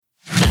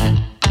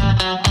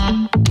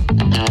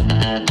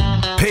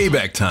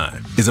Payback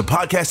Time is a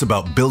podcast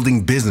about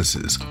building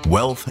businesses,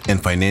 wealth,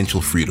 and financial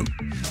freedom.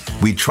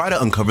 We try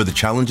to uncover the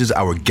challenges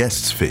our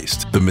guests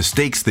faced, the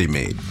mistakes they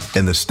made,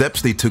 and the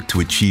steps they took to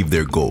achieve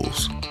their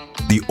goals.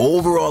 The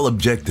overall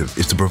objective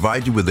is to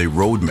provide you with a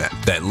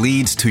roadmap that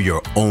leads to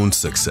your own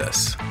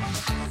success.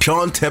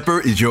 Sean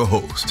Tepper is your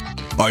host.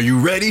 Are you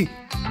ready?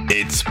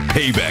 It's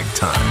Payback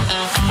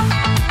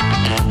Time.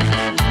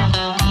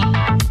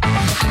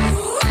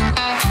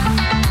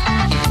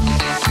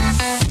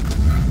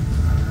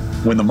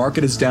 When the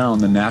market is down,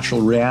 the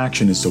natural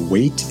reaction is to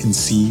wait and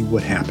see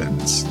what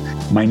happens.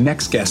 My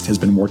next guest has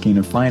been working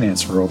in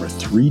finance for over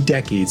 3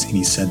 decades, and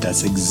he said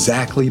that's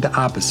exactly the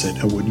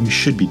opposite of what you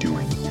should be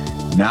doing.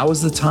 Now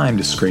is the time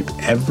to scrape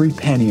every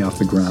penny off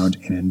the ground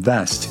and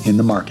invest in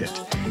the market.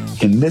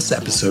 In this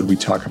episode, we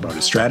talk about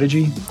his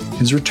strategy,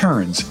 his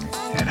returns,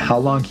 and how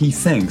long he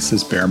thinks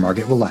this bear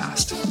market will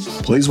last.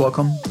 Please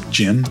welcome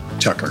Jim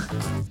Tucker.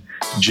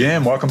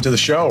 Jim, welcome to the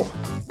show.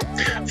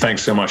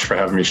 Thanks so much for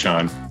having me,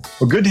 Sean.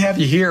 Well, good to have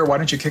you here. Why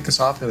don't you kick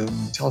us off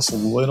and tell us a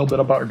little bit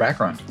about your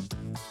background?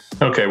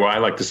 Okay, well, I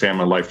like to say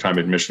I'm a lifetime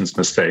admissions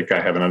mistake. I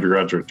have an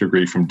undergraduate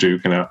degree from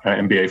Duke and an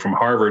MBA from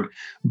Harvard.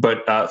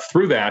 But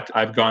through that,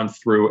 I've gone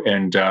through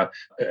and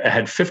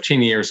had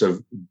 15 years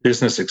of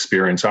business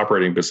experience,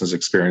 operating business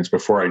experience,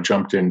 before I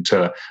jumped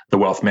into the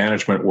wealth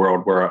management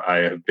world, where I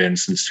have been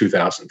since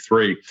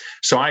 2003.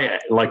 So I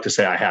like to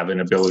say I have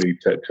an ability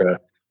to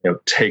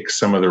take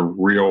some of the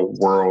real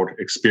world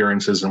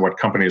experiences and what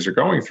companies are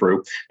going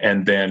through,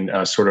 and then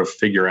sort of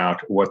figure out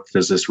what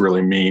does this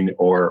really mean,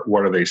 or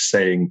what are they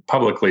saying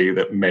publicly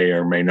that may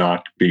or may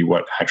not be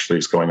what actually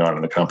is going on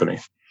in the company.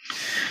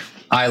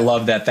 I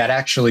love that. That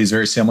actually is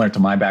very similar to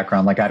my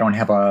background. Like, I don't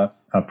have a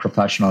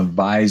professional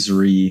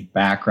advisory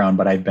background,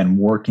 but I've been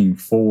working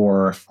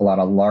for a lot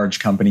of large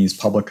companies,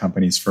 public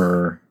companies,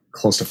 for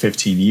close to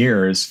 15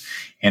 years.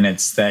 And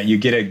it's that you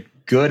get a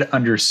good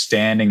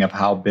understanding of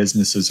how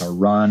businesses are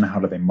run, how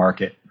do they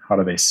market, how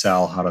do they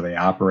sell, how do they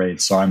operate.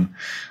 So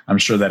I'm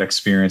sure that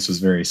experience was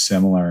very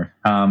similar.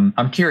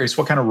 I'm curious,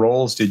 what kind of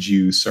roles did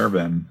you serve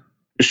in?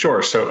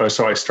 Sure.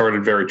 So I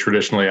started very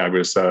traditionally. I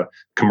was a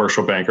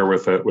commercial banker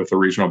with a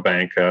regional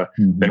bank,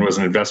 then was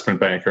an investment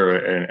banker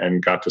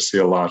and got to see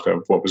a lot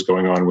of what was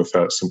going on with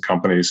some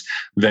companies.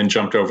 Then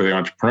jumped over the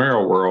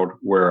entrepreneurial world,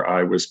 where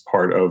I was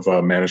part of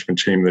a management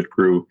team that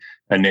grew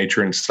a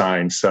nature and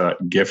science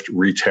gift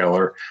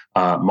retailer,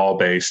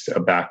 mall-based,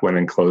 back when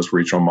enclosed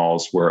regional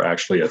malls were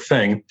actually a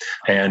thing.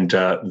 And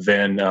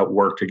then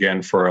worked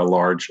again for a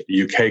large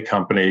UK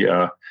company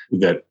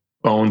that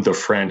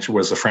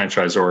was a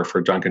franchisor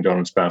for Dunkin'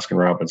 Donuts, Baskin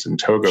Robbins, and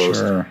Togo's.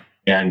 Sure.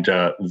 And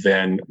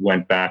then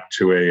went back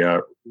to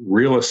a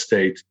real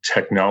estate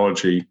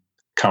technology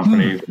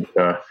company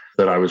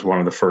that I was one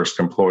of the first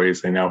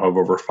employees. They now have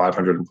over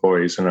 500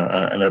 employees in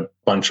a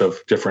bunch of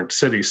different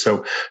cities.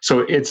 So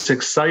it's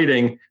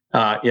exciting.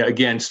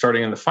 Again,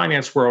 starting in the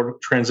finance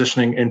world,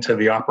 transitioning into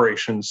the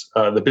operations,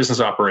 the business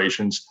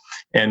operations,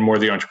 and more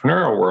the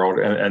entrepreneurial world,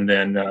 and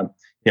then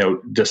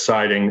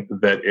deciding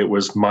that it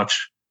was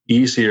much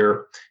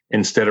easier,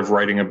 instead of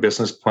writing a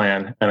business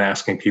plan and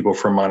asking people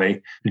for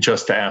money,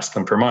 just to ask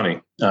them for money.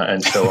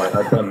 And so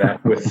I've done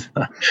that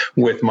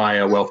with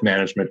my wealth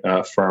management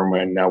firm,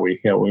 and now we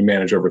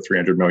manage over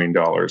 $300 million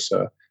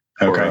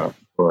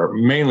for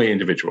mainly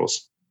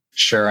individuals.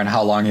 Sure. And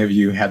how long have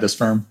you had this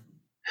firm?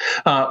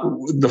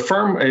 The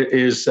firm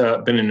is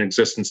been in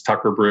existence,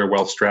 Tucker Brewer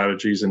Wealth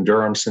Strategies, in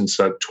Durham since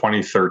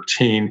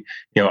 2013.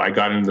 I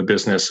got into the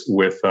business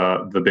with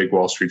the big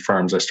Wall Street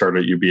firms. I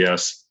started at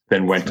UBS.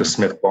 Then went to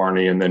Smith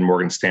Barney, and then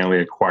Morgan Stanley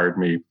acquired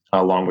me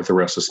along with the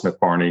rest of Smith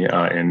Barney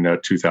in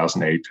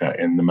 2008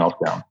 in the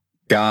meltdown.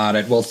 Got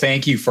it. Well,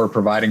 thank you for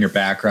providing your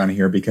background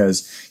here,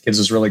 because it gives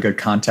us really good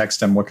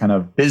context on what kind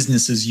of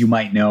businesses you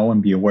might know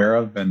and be aware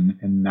of, and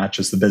not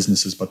just the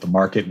businesses, but the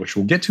market, which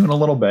we'll get to in a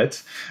little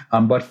bit.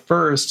 But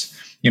first,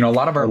 a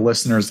lot of our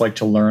listeners like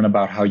to learn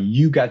about how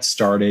you got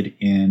started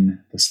in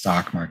the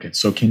stock market.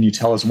 So can you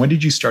tell us, when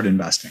did you start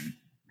investing?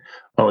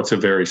 Oh, it's a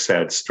very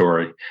sad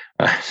story.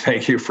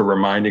 Thank you for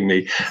reminding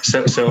me.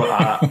 So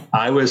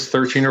I was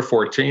 13 or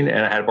 14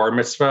 and I had a bar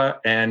mitzvah,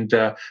 and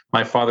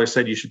my father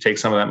said, you should take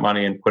some of that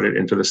money and put it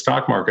into the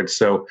stock market.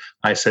 So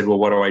I said, well,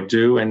 what do I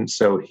do? And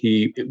so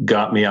he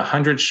got me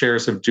 100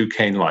 shares of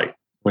Duquesne Light,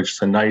 which is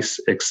a nice,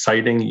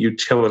 exciting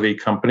utility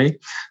company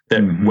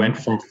that went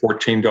from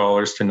 $14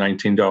 to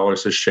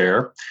 $19 a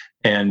share,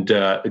 and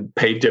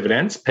paid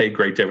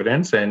great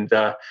dividends. And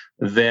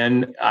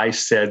then I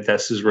said,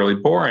 this is really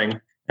boring.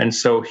 And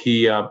so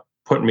he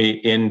put me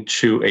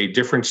into a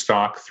different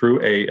stock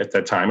through at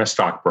that time, a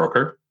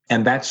stockbroker.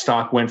 And that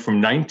stock went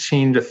from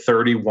 19 to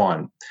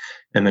 31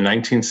 in the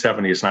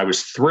 1970s. And I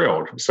was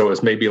thrilled. So it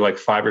was maybe like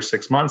 5 or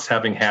 6 months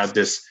having had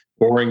this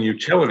boring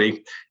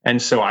utility.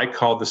 And so I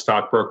called the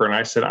stockbroker and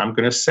I said, I'm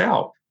going to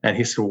sell. And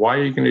he said, why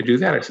are you going to do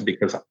that? I said,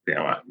 because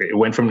it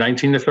went from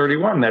 19 to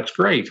 31. That's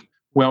great.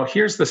 Well,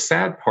 here's the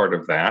sad part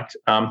of that.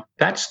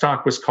 That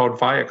stock was called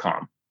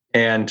Viacom.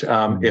 And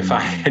if I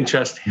had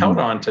just held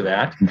on to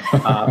that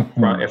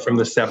from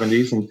the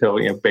 70s until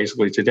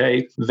basically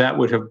today, that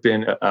would have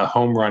been a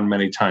home run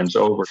many times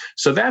over.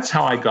 So that's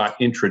how I got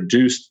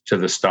introduced to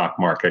the stock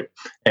market,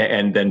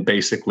 and then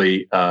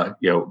basically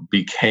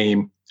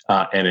became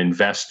an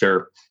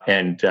investor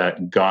and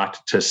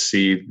got to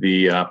see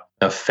the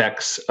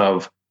effects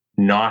of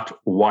not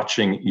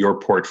watching your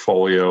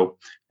portfolio,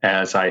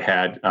 as I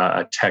had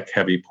a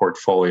tech-heavy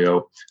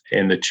portfolio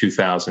in the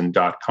 2000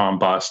 dot-com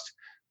bust.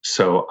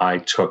 So I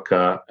took,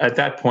 at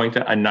that point,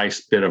 a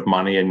nice bit of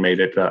money and made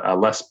it a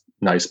less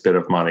nice bit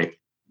of money.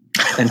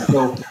 And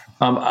so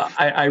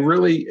I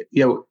really,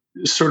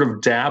 sort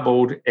of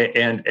dabbled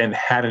and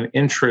had an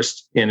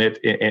interest in it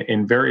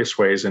in various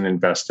ways in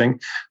investing.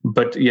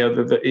 But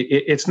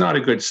it's not a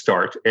good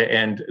start.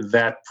 And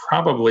that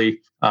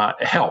probably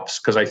helps,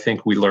 because I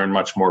think we learn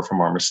much more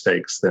from our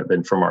mistakes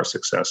than from our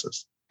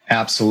successes.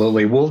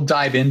 Absolutely. We'll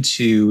dive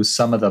into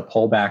some of the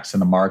pullbacks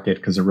in the market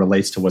because it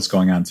relates to what's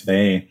going on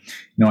today.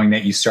 Knowing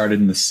that you started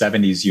in the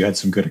 70s, you had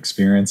some good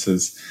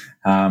experiences.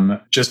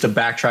 Just to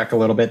backtrack a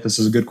little bit, this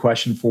is a good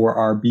question for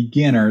our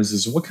beginners,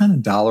 is what kind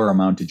of dollar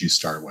amount did you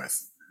start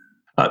with?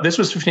 This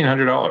was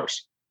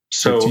 $1,500.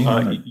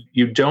 So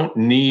you don't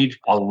need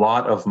a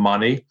lot of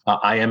money.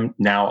 I am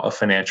now a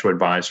financial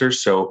advisor,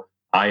 so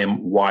I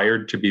am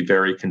wired to be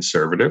very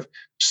conservative.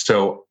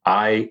 So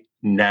I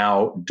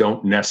now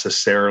don't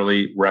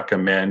necessarily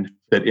recommend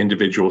that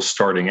individuals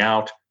starting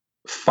out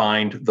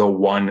find the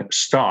one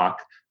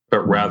stock,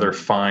 but rather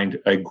find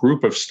a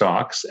group of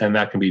stocks. And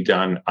that can be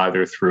done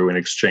either through an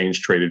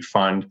exchange traded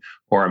fund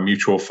or a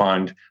mutual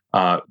fund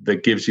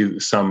that gives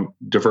you some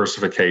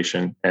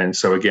diversification. And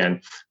so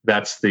again,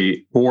 that's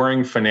the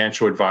boring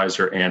financial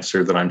advisor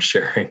answer that I'm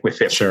sharing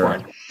with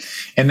everyone. Sure.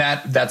 And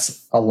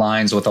that's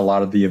aligns with a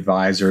lot of the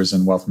advisors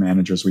and wealth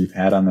managers we've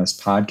had on this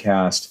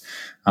podcast.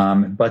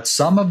 But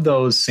some of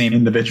those same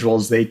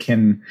individuals, they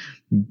can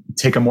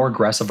take a more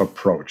aggressive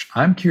approach.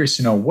 I'm curious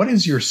to know, what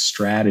is your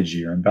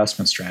strategy or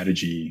investment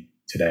strategy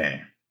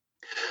today?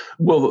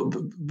 Well,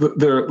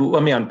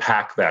 let me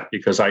unpack that,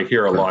 because I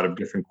hear a lot of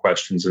different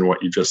questions in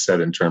what you just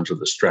said in terms of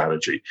the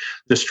strategy.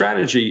 The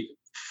strategy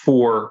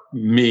for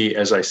me,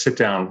 as I sit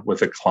down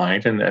with a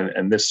client,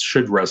 and this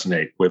should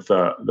resonate with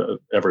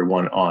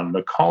everyone on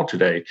the call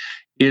today,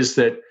 is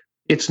that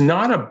it's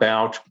not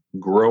about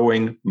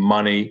growing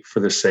money for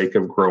the sake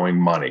of growing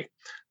money.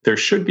 There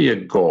should be a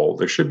goal.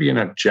 There should be an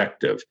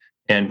objective.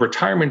 And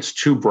retirement's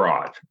too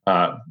broad.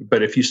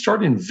 But if you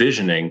start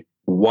envisioning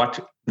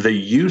what the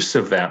use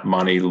of that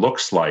money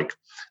looks like,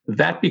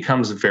 that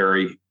becomes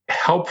very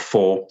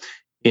helpful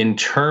in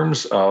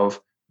terms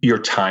of your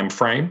time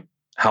frame.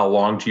 How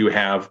long do you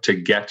have to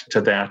get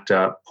to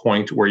that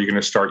point where you're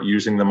going to start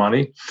using the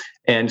money?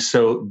 And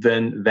so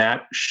then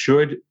that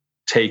should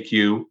take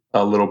you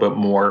a little bit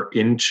more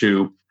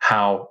into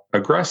how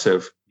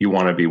aggressive you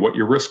want to be, what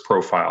your risk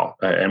profile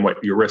and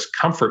what your risk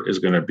comfort is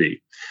going to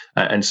be.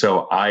 And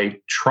so I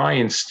try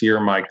and steer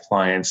my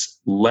clients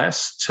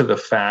less to the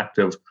fact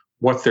of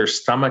what their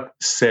stomach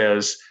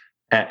says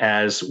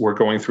as we're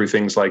going through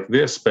things like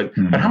this, but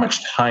how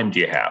much time do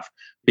you have?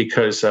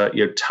 Because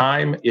your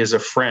time is a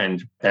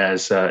friend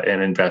as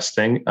in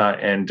investing,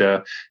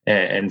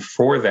 and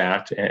for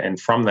that and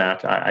from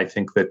that, I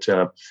think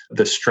that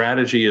the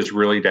strategy is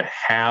really to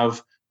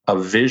have a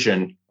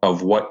vision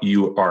of what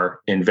you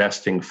are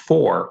investing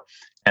for,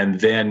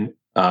 and then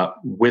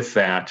with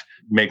that,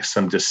 make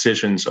some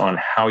decisions on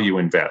how you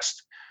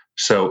invest.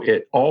 So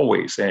it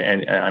always,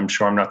 and I'm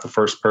sure I'm not the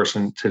first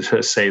person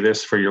to say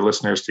this for your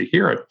listeners to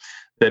hear it,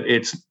 that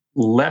it's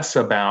less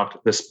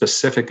about the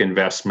specific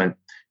investment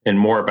and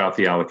more about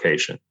the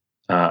allocation.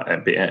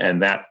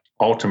 And that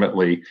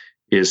ultimately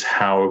is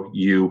how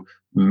you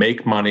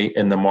make money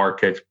in the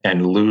market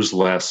and lose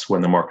less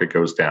when the market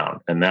goes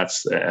down. And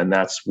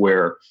that's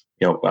where,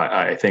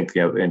 I think,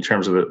 in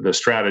terms of the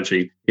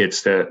strategy,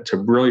 it's to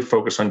really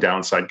focus on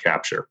downside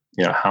capture.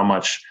 How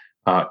much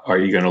are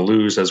you going to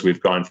lose as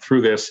we've gone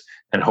through this?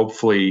 And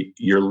hopefully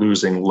you're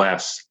losing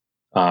less.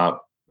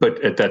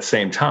 But at that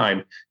same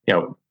time,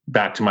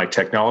 back to my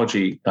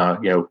technology,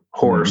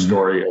 horror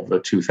story of the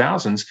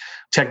 2000s,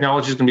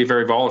 technology is going to be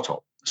very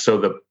volatile. So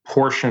the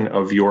portion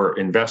of your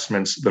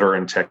investments that are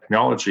in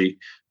technology,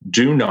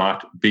 do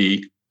not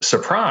be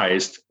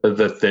surprised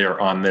that they're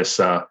on this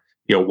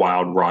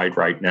wild ride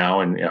right now,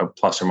 and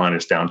plus or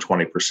minus down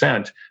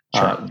 20%.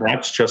 Sure.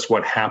 That's just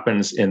what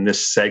happens in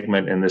this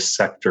segment, in this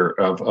sector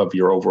of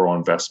your overall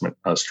investment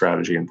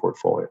strategy and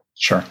portfolio.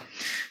 Sure.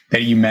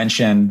 That you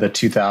mentioned the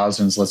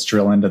 2000s. Let's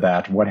drill into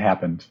that. What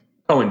happened?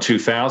 Oh, in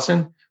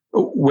 2000?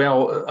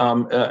 Well,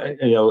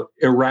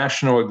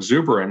 irrational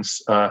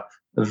exuberance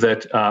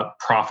that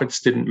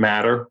profits didn't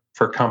matter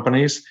for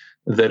companies,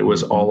 that it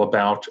was all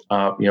about,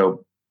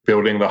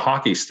 building the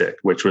hockey stick,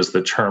 which was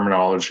the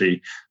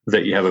terminology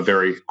that you have a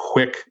very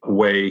quick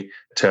way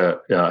to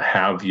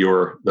have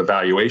the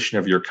valuation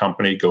of your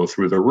company go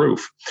through the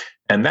roof.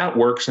 And that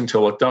works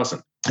until it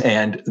doesn't.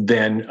 And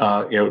then,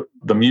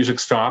 the music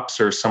stops,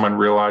 or someone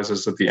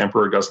realizes that the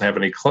emperor doesn't have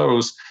any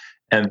clothes,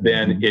 and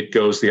then it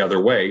goes the other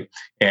way.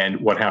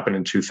 And what happened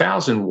in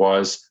 2000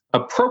 was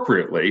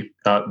appropriately,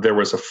 there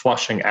was a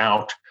flushing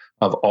out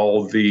of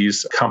all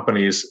these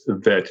companies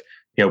that,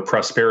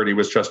 prosperity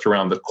was just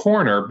around the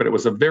corner, but it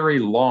was a very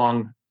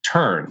long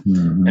turn.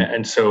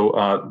 And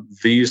so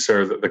these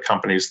are the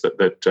companies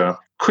that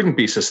couldn't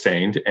be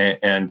sustained.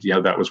 And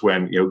that was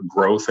when,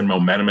 growth and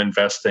momentum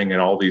investing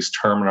and all these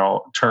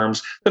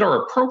terms that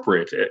are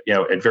appropriate,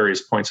 at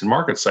various points in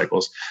market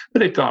cycles,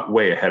 but it got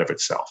way ahead of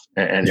itself.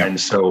 And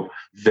so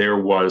there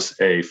was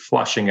a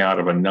flushing out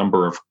of a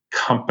number of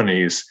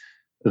companies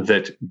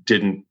that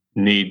didn't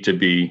need to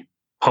be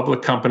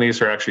public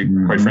companies, or actually,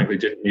 quite frankly,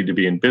 didn't need to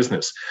be in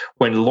business.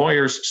 When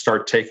lawyers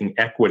start taking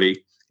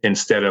equity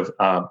instead of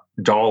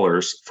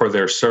dollars for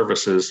their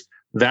services,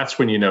 that's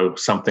when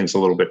something's a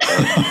little bit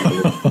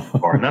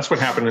far. And that's what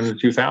happened in the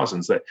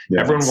 2000s, that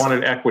everyone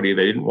wanted equity.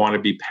 They didn't want to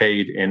be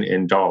paid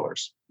in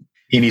dollars.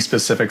 Any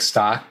specific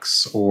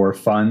stocks or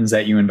funds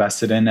that you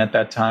invested in at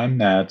that time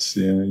that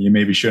you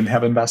maybe shouldn't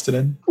have invested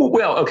in?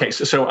 Well, okay.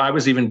 So I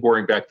was even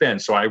boring back then.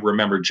 So I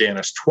remember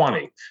Janus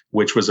 20,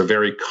 which was a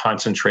very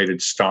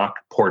concentrated stock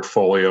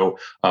portfolio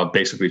of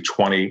basically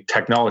 20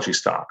 technology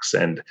stocks.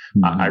 And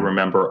I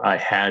remember I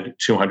had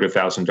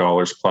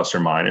 $200,000 plus or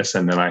minus,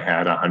 and then I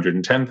had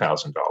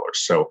 $110,000.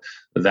 So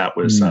that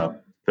was...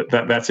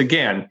 That's,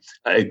 again,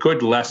 a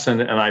good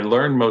lesson. And I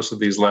learned most of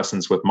these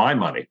lessons with my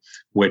money,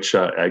 which,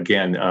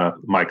 again,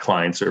 my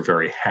clients are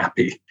very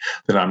happy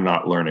that I'm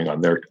not learning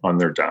on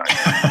their dime.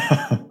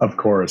 Of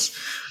course.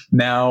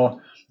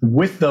 Now,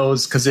 with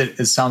those, because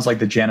it sounds like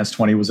the Janus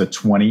 20 was a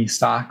 20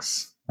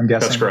 stocks, I'm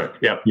guessing? That's correct.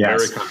 Yeah,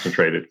 yes. Very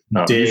concentrated.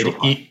 Did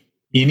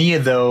any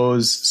of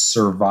those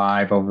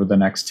survive over the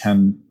next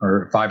 10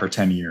 or 5 or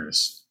 10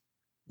 years?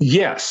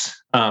 Yes.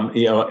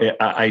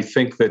 I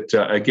think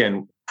that,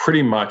 again,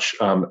 pretty much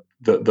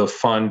the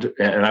fund,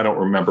 and I don't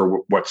remember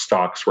what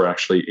stocks were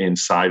actually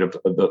inside of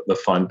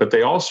the fund, but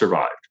they all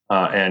survived.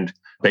 And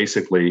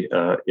basically,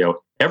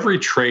 every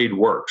trade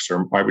works,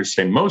 or I would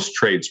say most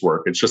trades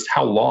work. It's just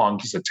how long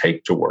does it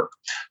take to work?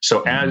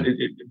 So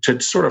to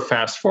sort of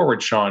fast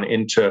forward, Sean,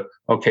 into,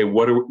 okay,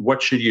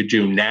 what should you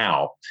do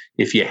now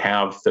if you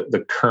have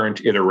the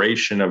current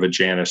iteration of a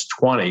Janus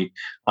 20,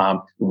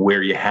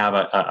 where you have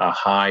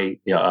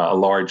a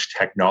large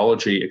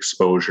technology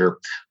exposure?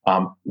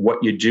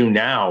 What you do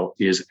now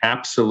is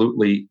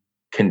absolutely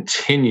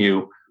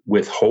continue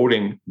with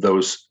holding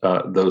those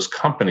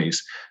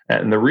companies.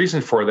 And the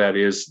reason for that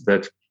is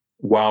that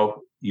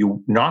while you're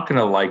not going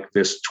to like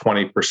this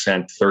 20%,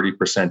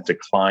 30%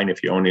 decline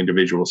if you own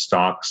individual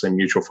stocks, and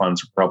mutual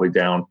funds are probably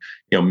down,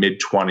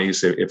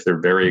 mid-20s if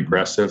they're very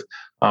aggressive,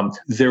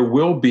 there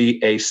will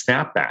be a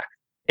snapback.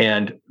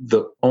 And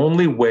the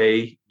only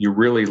way you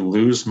really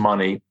lose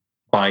money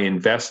by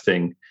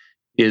investing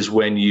is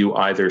when you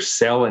either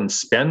sell and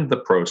spend the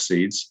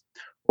proceeds,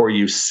 or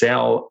you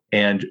sell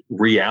and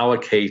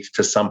reallocate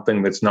to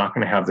something that's not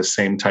going to have the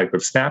same type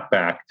of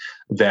snapback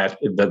that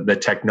the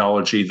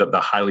technology, the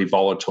highly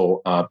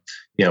volatile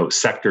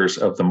sectors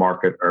of the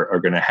market are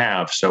going to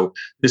have. So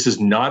this is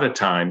not a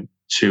time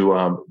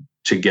to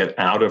get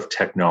out of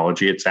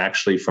technology. It's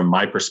actually, from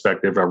my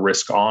perspective, a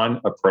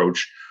risk-on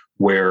approach,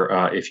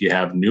 where if you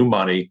have new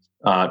money,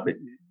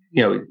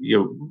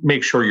 you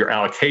make sure your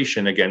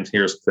allocation, again,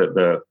 here's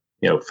the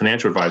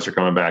financial advisor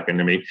coming back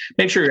into me,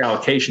 make sure your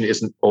allocation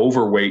isn't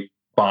overweight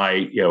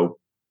by,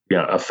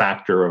 a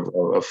factor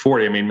of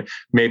 40. I mean,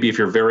 maybe if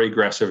you're very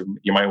aggressive,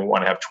 you might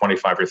want to have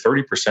 25 or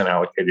 30%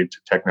 allocated to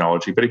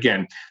technology. But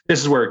again, this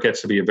is where it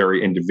gets to be a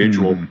very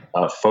individual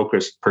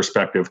focused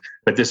perspective.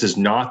 But this is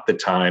not the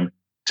time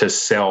to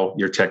sell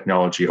your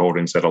technology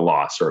holdings at a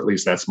loss, or at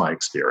least that's my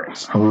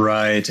experience.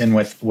 Right. And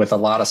with a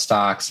lot of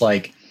stocks,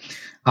 like,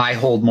 I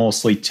hold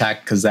mostly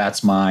tech because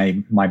that's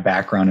my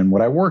background and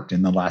what I worked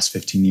in the last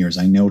 15 years.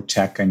 I know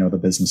tech. I know the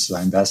businesses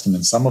I invest in,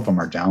 and some of them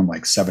are down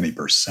like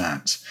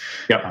 70%.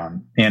 Yep.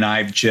 And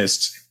I've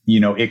just,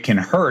 it can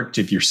hurt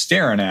if you're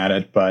staring at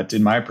it. But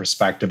in my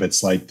perspective,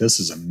 it's like, this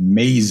is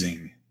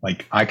amazing.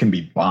 Like, I can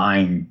be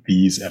buying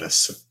these at a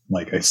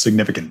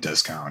significant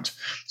discount.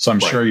 So I'm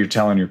sure you're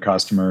telling your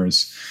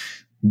customers,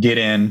 get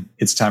in.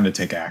 It's time to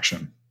take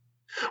action.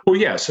 Well,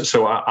 yes.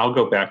 So I'll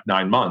go back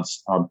 9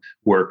 months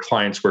where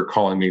clients were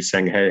calling me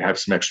saying, hey, I have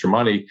some extra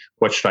money.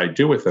 What should I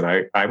do with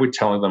it? I would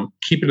tell them,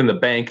 keep it in the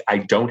bank. I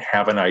don't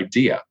have an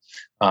idea.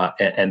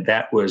 And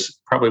that was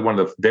probably one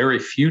of the very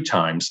few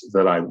times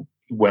that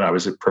when I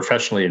was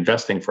professionally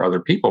investing for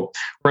other people,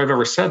 where I've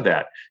ever said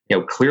that.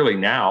 Clearly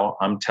now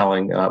I'm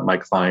telling my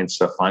clients,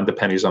 find the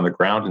pennies on the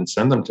ground and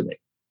send them to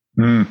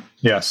me.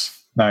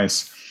 Yes.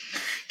 Nice.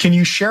 Can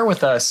you share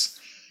with us,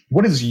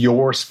 what is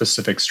your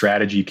specific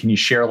strategy? Can you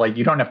share,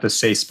 you don't have to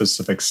say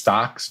specific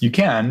stocks. You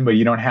can, but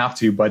you don't have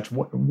to. But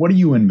what do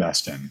you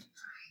invest in?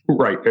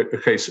 Right.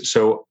 Okay.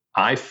 So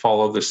I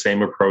follow the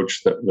same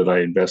approach that I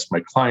invest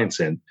my clients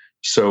in.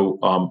 So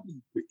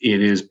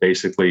it is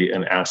basically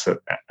an asset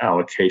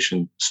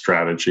allocation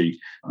strategy,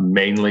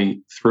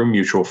 mainly through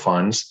mutual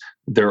funds.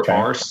 There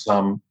are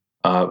some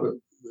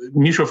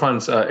mutual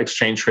funds,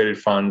 exchange traded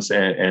funds,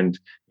 and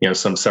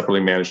some separately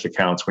managed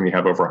accounts. When you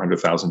have over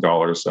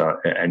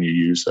 $100,000 and you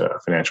use a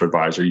financial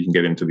advisor, you can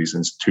get into these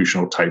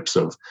institutional types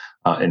of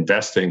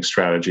investing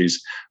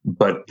strategies.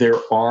 But there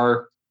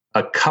are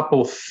a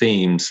couple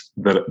themes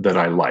that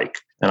I like,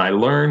 and I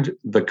learned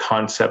the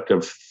concept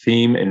of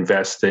theme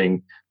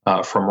investing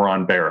from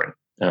Ron Barron.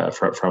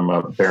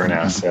 From Barron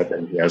Asset,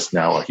 and he has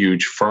now a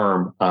huge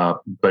firm.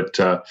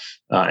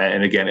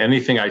 And again,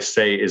 anything I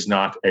say is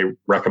not a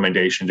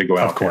recommendation to go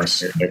out. Of course,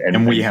 there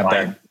and we have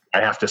that.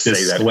 I have to say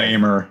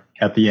disclaimer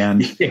at the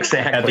end.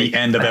 Exactly at the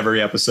end of every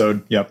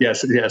episode. Yep.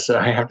 Yes.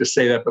 I have to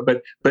say that.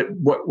 But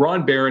what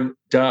Ron Barron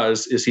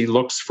does is he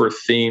looks for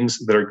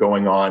themes that are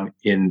going on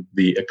in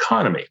the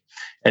economy.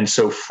 And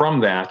so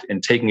from that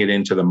and taking it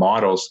into the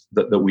models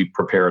that we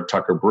prepare at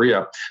Tucker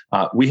Berea,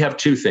 we have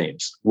two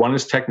themes. One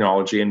is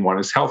technology and one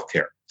is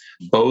healthcare.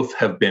 Both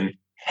have been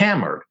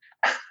hammered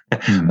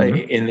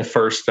in the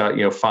first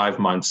 5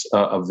 months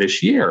of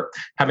this year.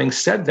 Having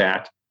said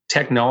that,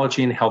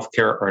 technology and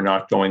healthcare are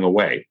not going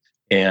away.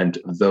 And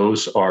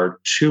those are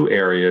two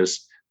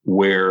areas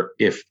where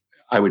if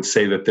I would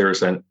say that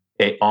there's an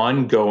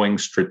ongoing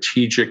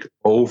strategic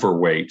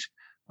overweight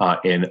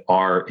in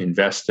our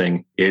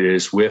investing, it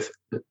is with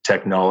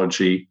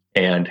technology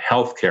and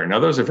healthcare. Now,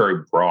 those are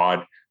very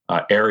broad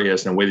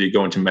areas, and whether you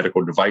go into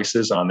medical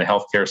devices on the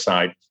healthcare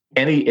side,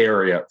 any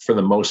area for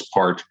the most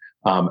part,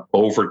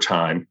 over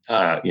time,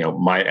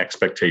 my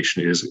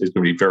expectation is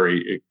going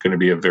to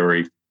be a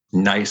very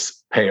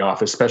nice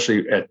payoff,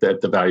 especially at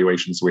the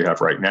valuations we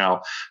have right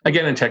now.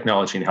 Again, in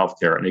technology and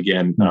healthcare, and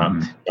again,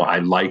 I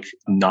like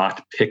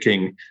not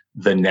picking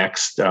the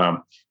next.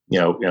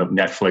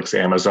 Netflix,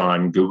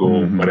 Amazon,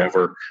 Google,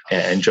 whatever,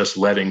 and just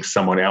letting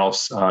someone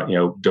else,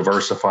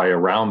 diversify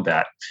around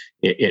that.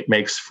 It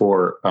makes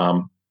for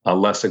a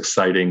less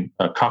exciting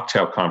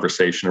cocktail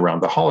conversation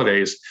around the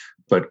holidays,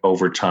 but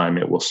over time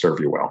it will serve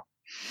you well.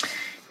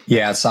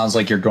 Yeah, it sounds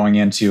like you're going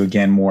into,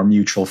 again, more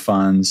mutual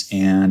funds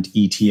and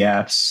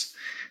ETFs.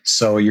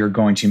 So you're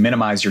going to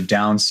minimize your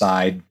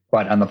downside.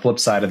 But on the flip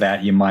side of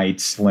that, you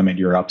might limit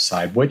your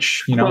upside,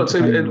 which,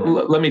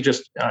 let me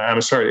just,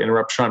 I'm sorry to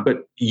interrupt, Sean,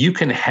 but you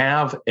can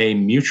have a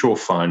mutual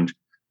fund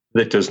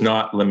that does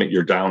not limit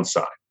your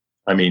downside.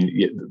 I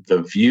mean,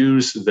 the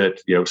views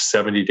that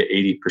 70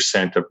 to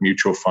 80% of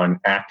mutual fund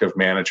active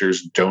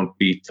managers don't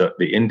beat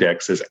the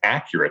index is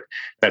accurate.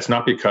 That's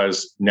not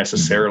because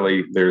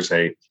necessarily there's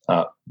the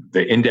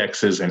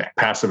indexes and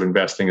passive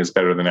investing is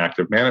better than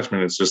active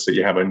management. It's just that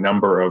you have a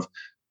number of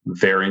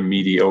very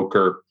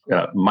mediocre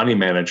money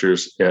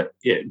managers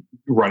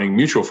running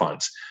mutual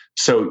funds.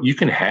 So you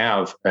can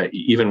have,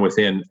 even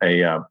within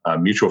a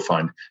mutual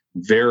fund,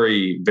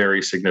 very,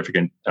 very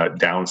significant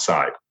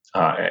downside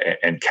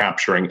and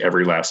capturing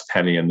every last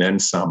penny and then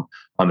some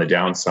on the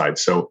downside.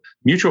 So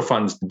mutual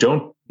funds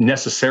don't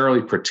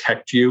necessarily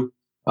protect you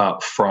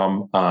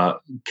from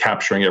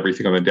capturing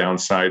everything on the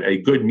downside. A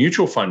good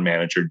mutual fund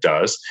manager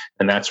does.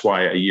 And that's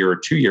why a year or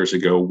 2 years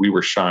ago, we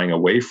were shying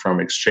away from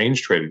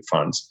exchange traded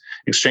funds.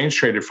 Exchange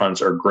traded funds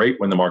are great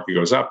when the market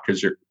goes up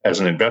because as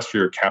an investor,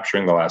 you're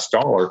capturing the last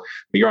dollar,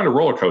 but you're on a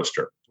roller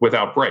coaster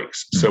without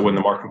breaks. So when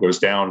the market goes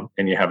down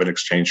and you have an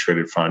exchange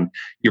traded fund,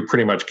 you're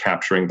pretty much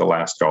capturing the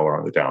last dollar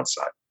on the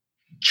downside.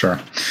 Sure.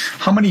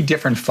 How many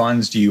different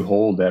funds do you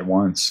hold at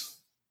once?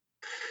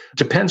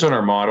 Depends on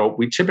our model.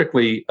 We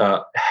typically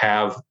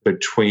have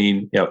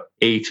between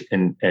 8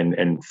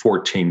 and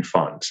 14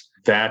 funds.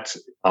 That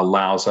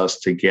allows us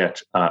to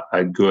get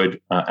a good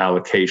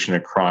allocation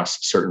across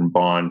certain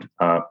bond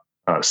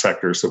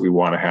sectors that we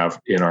want to have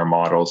in our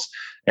models,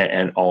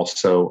 and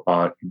also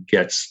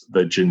gets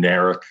the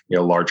generic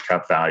large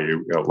cap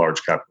value,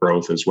 large cap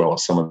growth, as well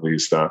as some of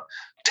these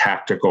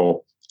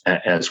tactical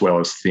as well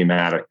as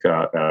thematic,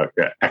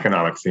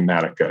 economic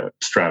thematic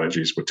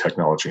strategies with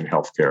technology and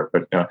healthcare.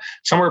 But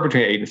somewhere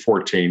between 8 and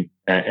 14,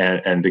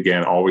 and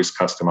again, always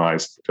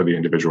customized to the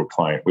individual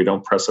client. We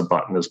don't press a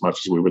button as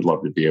much as we would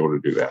love to be able to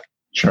do that.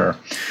 Sure.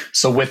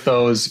 So with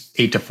those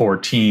 8 to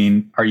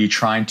 14, are you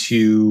trying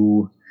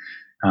to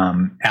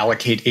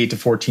allocate 8 to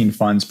 14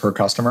 funds per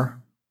customer?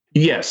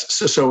 Yes.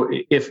 So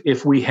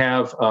if we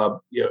have,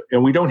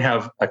 and we don't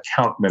have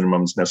account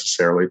minimums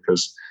necessarily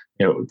because,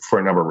 for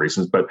a number of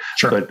reasons, but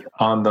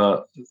on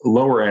the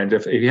lower end,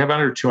 if you have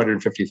under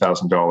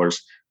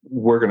 $250,000,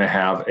 we're going to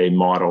have a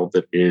model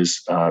that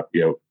is,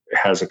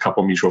 has a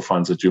couple mutual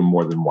funds that do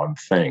more than one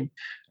thing.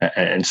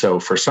 And so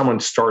for someone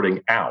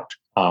starting out,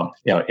 and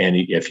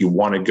if you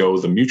want to go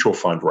the mutual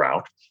fund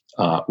route,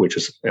 which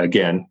is,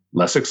 again,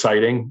 less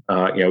exciting,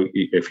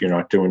 if you're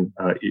not doing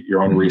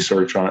your own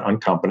research on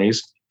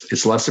companies,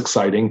 it's less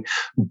exciting,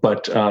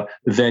 but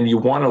then you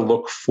want to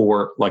look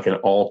for like an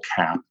all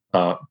cap,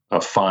 a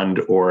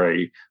fund or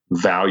a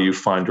value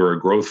fund or a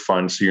growth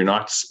fund. So you're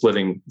not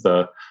splitting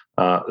that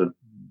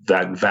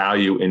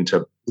value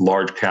into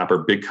large cap or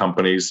big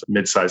companies,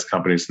 mid-sized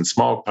companies and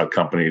small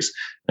companies,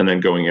 and then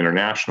going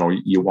international.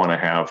 You want to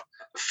have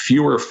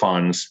fewer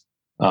funds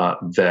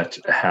that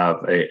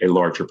have a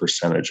larger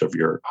percentage of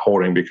your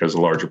holding, because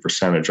a larger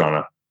percentage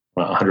on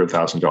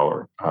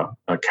 $100,000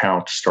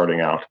 account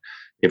starting out.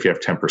 If you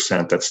have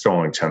 10%, that's still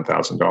only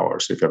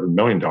 $10,000. If you have $1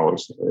 million,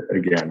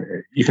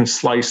 again, you can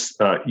slice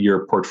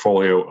your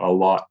portfolio a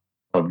lot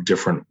of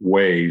different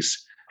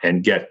ways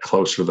and get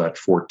closer to that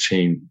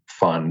 14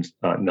 fund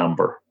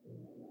number.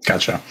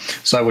 Gotcha.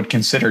 So I would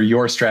consider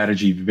your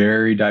strategy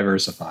very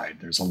diversified.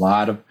 There's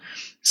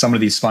some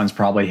of these funds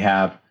probably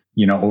have,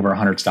 over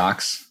 100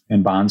 stocks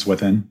and bonds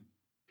within.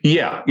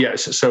 Yeah.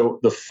 So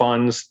the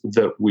funds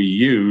that we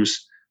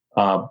use,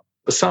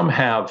 some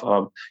have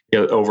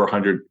over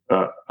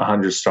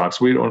 100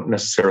 stocks. We don't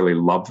necessarily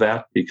love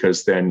that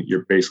because then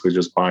you're basically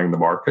just buying the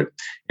market.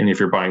 And if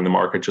you're buying the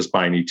market, just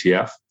buy an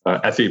ETF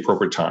at the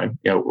appropriate time,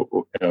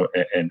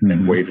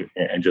 and wait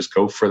and just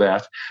go for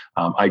that.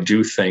 I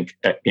do think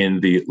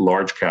in the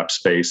large cap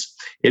space,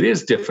 it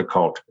is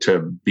difficult to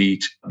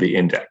beat the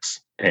index.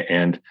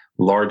 And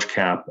large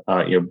cap,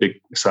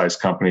 big size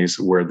companies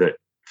where the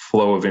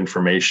flow of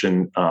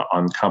information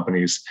on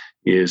companies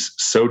is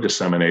so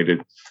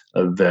disseminated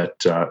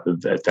that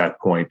at that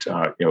point,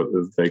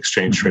 the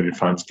exchange traded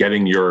funds,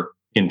 getting your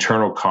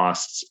internal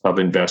costs of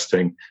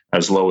investing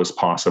as low as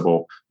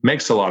possible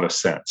makes a lot of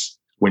sense.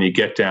 When you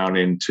get down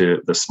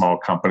into the small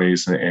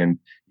companies and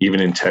even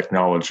in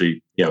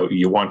technology,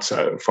 you want,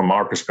 from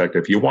our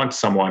perspective, you want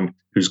someone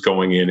who's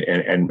going in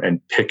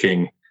and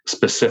picking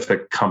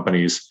specific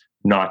companies,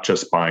 not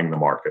just buying the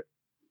market.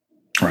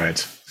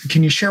 Right.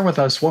 Can you share with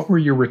us what were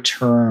your average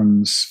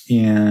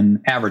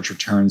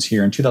returns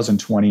here in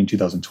 2020 and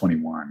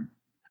 2021?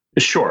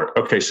 Sure.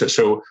 Okay.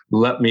 So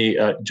let me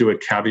do a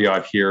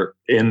caveat here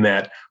in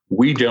that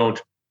we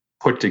don't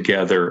put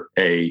together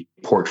a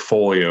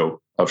portfolio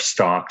of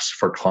stocks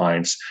for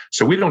clients.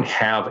 So we don't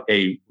have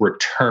a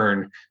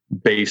return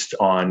based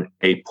on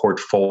a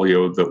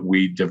portfolio that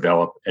we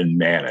develop and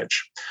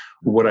manage.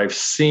 What I've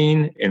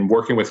seen in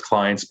working with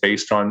clients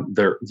based on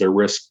their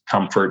risk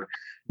comfort.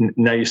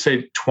 Now you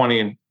say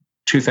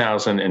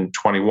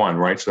 2021,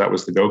 right? So that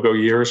was the go-go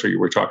years, or you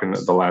were talking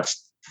the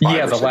last 5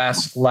 Yeah, the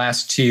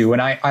last two.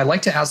 And I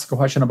like to ask the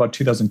question about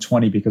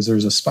 2020 because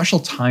there's a special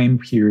time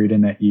period in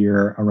that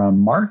year around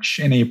March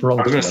and April.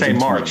 I was going to say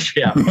March,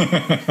 yeah.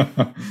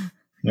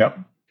 Yep.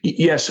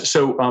 Yes,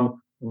 so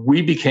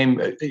we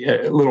became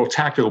a little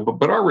tactical,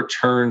 but our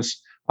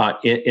returns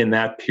in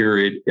that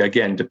period,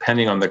 again,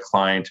 depending on the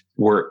client,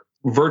 were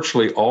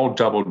virtually all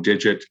double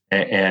digit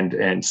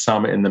and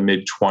some in the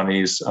mid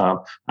 20s.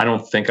 I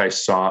don't think I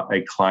saw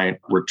a client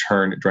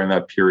return during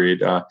that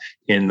period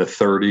in the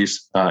 30s.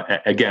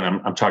 Again,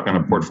 I'm talking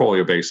on a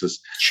portfolio basis.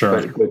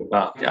 Sure.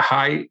 But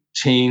high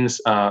teens,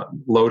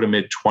 low to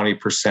mid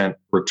 20%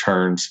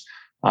 returns.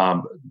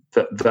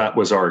 That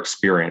was our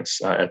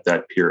experience at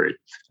that period.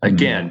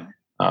 Again,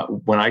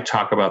 when I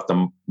talk about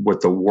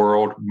with the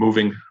world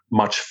moving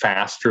much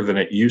faster than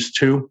it used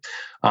to,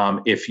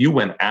 if you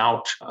went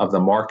out of the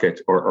market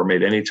or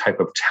made any type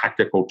of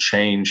tactical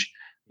change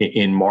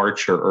in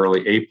March or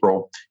early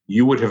April,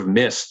 you would have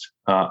missed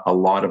a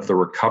lot of the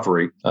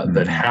recovery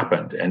that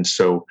happened. And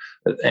so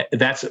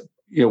that's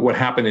what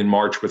happened in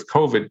March with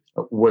COVID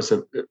was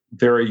a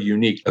very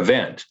unique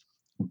event.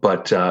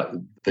 But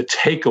the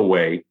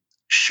takeaway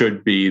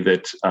should be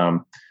that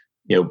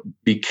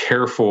be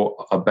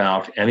careful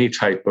about any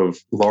type of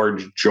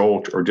large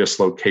jolt or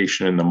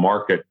dislocation in the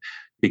market,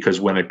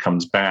 because when it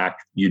comes back,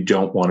 you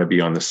don't want to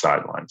be on the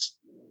sidelines.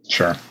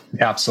 Sure.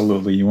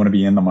 Absolutely. You want to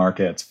be in the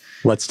market.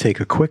 Let's take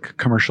a quick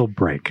commercial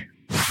break.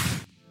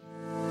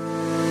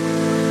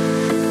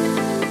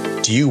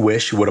 Do you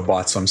wish you would have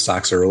bought some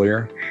stocks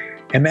earlier?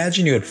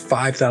 Imagine you had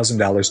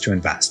 $5,000 to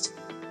invest.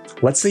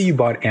 Let's say you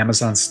bought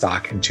Amazon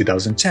stock in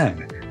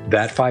 2010.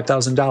 That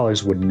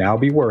 $5,000 would now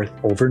be worth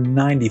over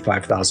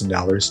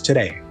 $95,000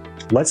 today.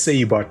 Let's say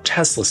you bought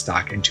Tesla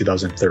stock in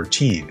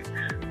 2013.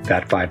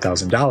 That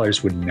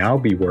 $5,000 would now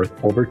be worth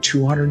over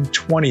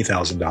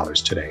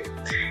 $220,000 today.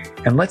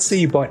 And let's say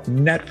you bought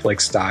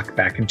Netflix stock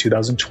back in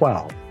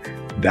 2012.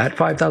 That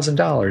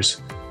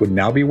 $5,000 would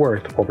now be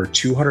worth over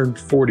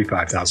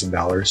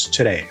 $245,000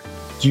 today.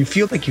 Do you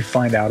feel like you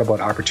find out about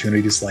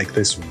opportunities like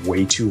this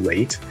way too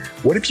late?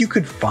 What if you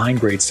could find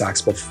great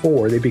stocks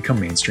before they become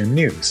mainstream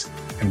news?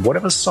 And what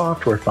if a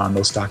software found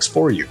those stocks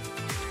for you?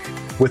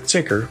 With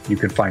Ticker, you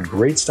can find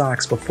great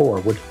stocks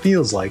before what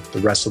feels like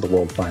the rest of the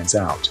world finds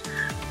out.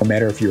 No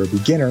matter if you're a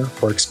beginner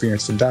or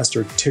experienced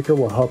investor, Ticker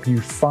will help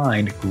you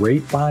find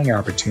great buying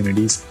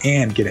opportunities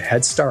and get a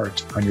head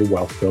start on your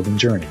wealth building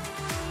journey.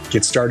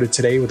 Get started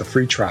today with a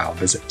free trial.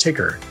 Visit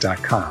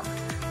ticker.com.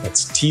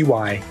 That's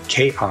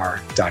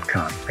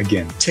TYKR.com.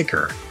 Again,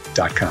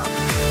 ticker.com.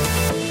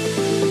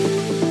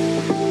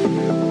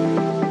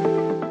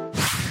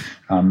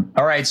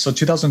 All right. So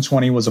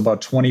 2020 was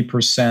about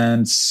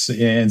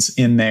 20%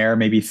 in there,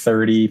 maybe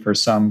 30 for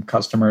some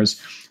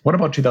customers. What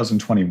about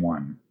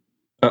 2021?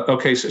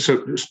 Okay.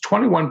 So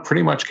 21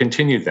 pretty much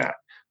continued that.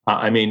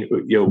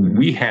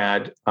 We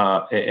had,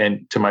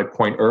 and to my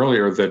point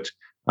earlier that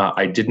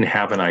I didn't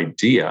have an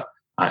idea.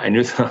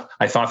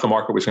 I thought the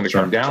market was going to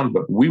come down,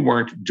 but we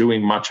weren't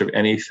doing much of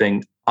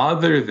anything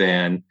other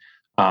than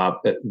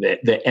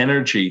the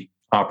energy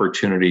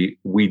opportunity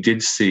we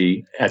did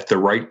see at the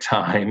right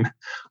time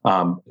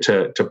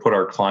to put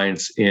our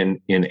clients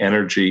in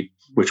energy,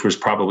 which was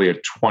probably a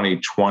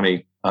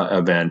 2020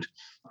 event.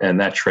 And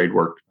that trade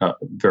worked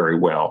very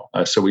well.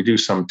 So we do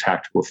some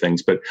tactical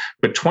things, but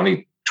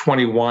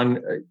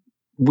 2021,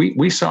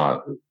 we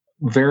saw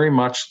very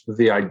much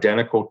the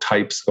identical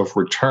types of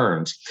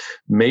returns,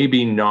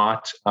 maybe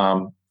not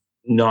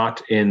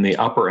in the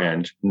upper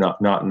end,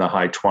 not in the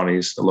high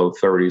 20s, the low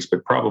 30s,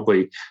 but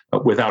probably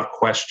without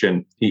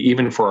question,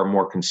 even for our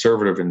more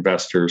conservative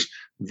investors,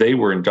 they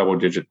were in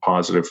double-digit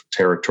positive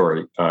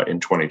territory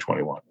in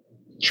 2021.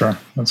 Sure,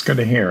 that's good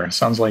to hear.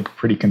 Sounds like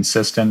pretty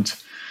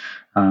consistent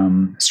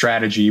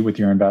strategy with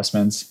your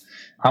investments.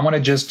 I want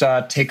to just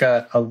take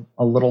a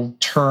little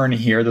turn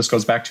here. This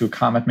goes back to a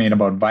comment made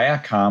about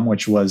Viacom,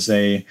 which was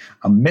a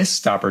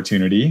missed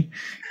opportunity.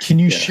 Can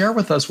you share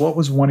with us what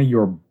was one of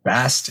your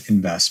best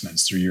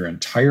investments through your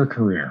entire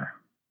career?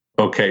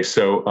 Okay,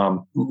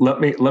 so let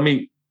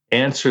me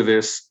answer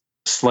this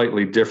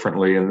slightly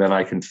differently, and then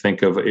I can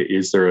think of,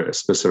 is there a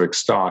specific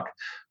stock?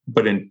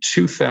 But in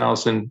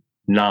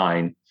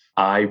 2009,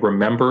 I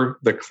remember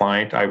the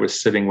client I was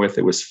sitting with.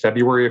 It was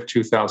February of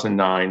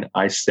 2009.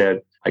 I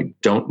said, I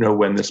don't know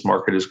when this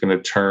market is going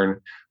to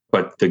turn,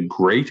 but the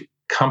great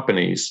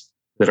companies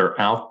that are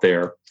out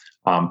there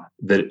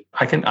that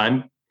I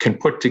can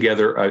put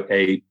together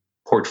a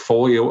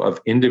portfolio of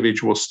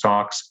individual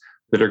stocks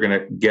that are going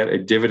to get a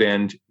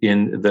dividend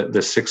in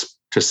the 6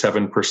 to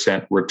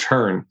 7%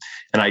 return.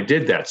 And I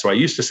did that. So I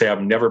used to say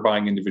I'm never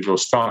buying individual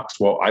stocks.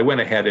 Well, I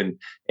went ahead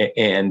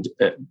and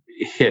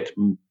hit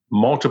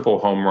multiple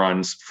home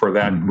runs for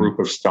that group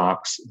of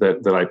stocks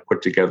that I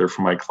put together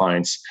for my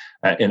clients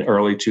in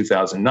early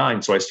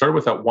 2009. So I started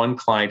with that one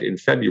client in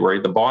February.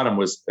 The bottom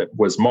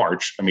was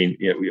March. I mean,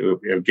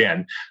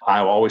 again,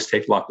 I'll always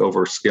take luck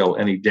over skill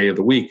any day of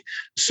the week.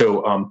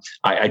 So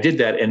I did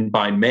that. And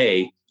by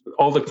May,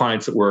 all the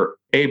clients that were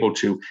able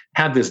to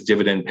had this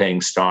dividend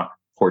paying stock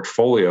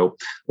portfolio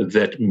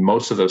that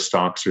most of those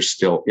stocks are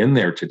still in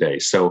there today.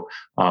 So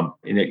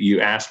you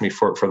asked me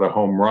for the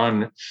home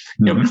run,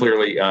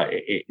 clearly,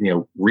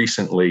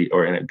 recently,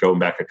 or going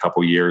back a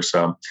couple of years,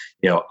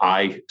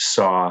 I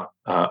saw,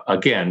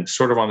 again,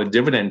 sort of on the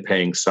dividend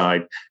paying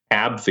side,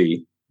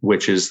 AbbVie,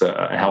 which is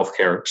a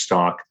healthcare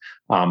stock.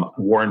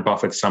 Warren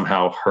Buffett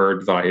somehow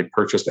heard that I had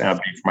purchased AbbVie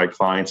for my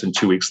clients, and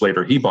 2 weeks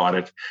later he bought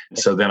it.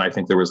 So then I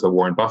think there was the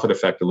Warren Buffett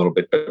effect a little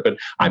bit. But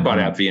I bought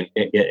AbbVie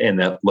in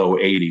the low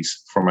 80s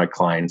for my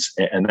clients,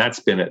 and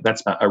that's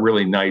a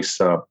really nice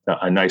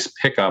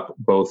pickup,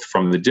 both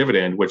from the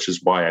dividend, which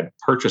is why I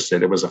purchased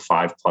it. It was a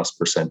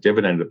 5+%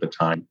 dividend at the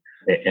time,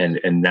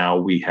 and now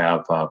we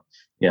have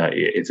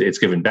it's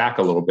given back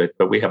a little bit,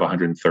 but we have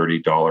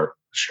 $130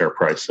 share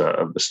price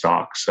of the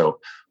stock. So.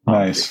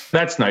 Nice.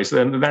 That's nice,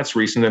 and that's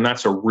recent, and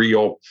that's a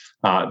real.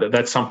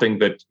 That's something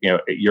that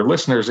your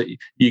listeners,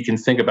 you can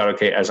think about.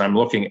 Okay, as I'm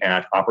looking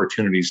at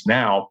opportunities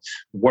now,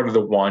 what are the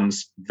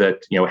ones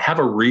that have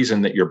a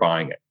reason that you're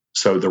buying it?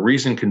 So the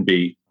reason can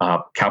be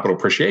capital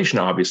appreciation,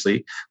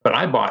 obviously, but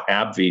I bought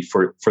AbbVie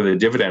for the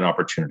dividend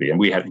opportunity, and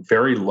we had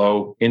very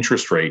low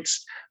interest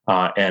rates,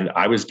 and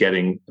I was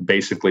getting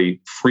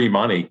basically free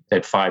money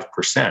at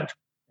 5%.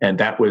 And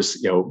that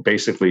was,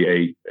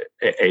 basically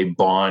a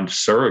bond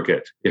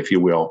surrogate, if you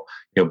will.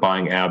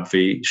 Buying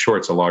AbbVie. Sure,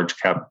 it's a large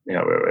cap. I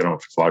don't know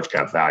if it's large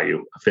cap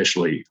value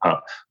officially,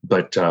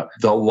 but a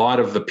lot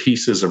of the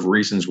pieces of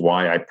reasons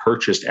why I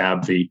purchased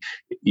AbbVie,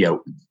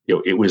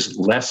 it was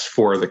less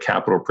for the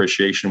capital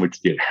appreciation, which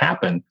did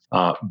happen,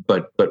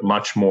 but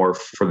much more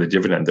for the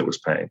dividend that was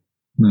paying.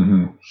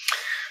 Mm-hmm.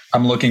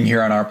 I'm looking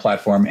here on our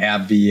platform.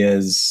 AbbVie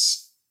is.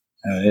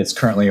 It's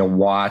currently a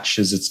watch,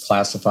 as it's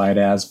classified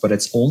as, but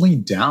it's only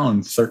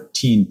down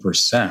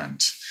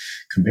 13%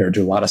 compared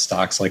to a lot of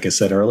stocks. Like I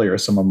said earlier,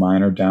 some of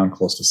mine are down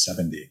close to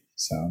 70.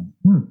 So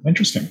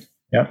interesting.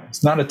 Yeah,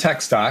 it's not a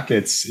tech stock;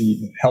 it's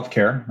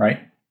healthcare, right?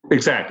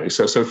 Exactly.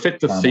 So it fit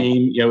the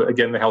theme.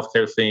 Again, the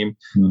healthcare theme,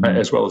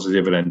 as well as the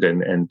dividend,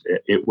 and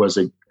it was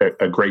a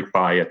great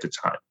buy at the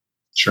time.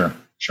 Sure.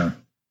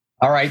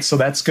 All right, so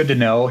that's good to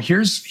know.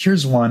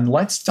 Here's one.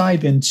 Let's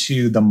dive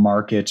into the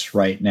market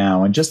right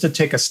now. And just to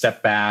take a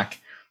step back,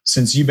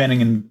 since you've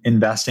been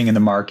investing in the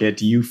market,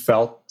 you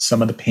felt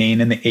some of the pain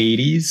in the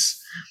 80s.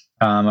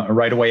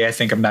 Right away, I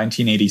think of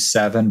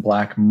 1987,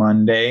 Black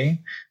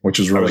Monday, which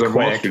was really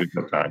quick.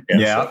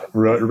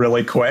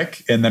 Really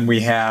quick. And then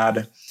we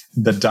had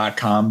the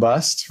dot-com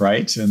bust,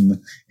 right? And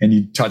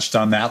you touched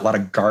on that. A lot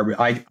of garbage.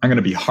 I'm going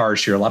to be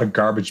harsh here. A lot of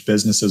garbage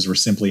businesses were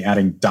simply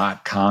adding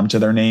 .com to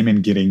their name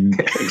and getting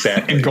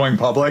and going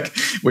public,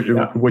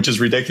 which is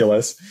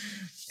ridiculous.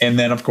 And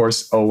then, of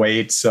course,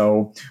 2008.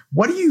 So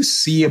what do you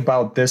see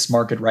about this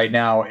market right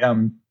now?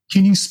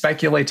 Can you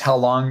speculate how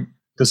long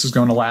this is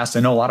going to last?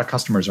 I know a lot of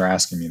customers are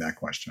asking me that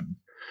question.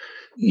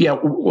 Yeah,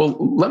 well,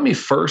 let me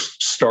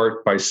first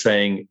start by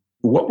saying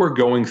what we're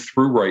going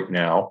through right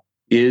now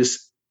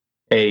is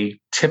a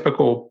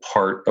typical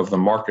part of the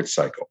market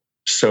cycle.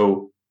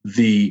 So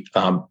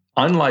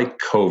unlike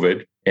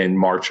COVID, in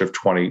March of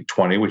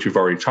 2020, which we've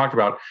already talked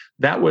about,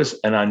 that was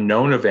an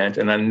unknown event,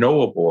 an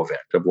unknowable event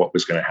of what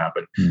was going to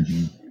happen.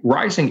 Mm-hmm.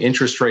 Rising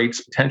interest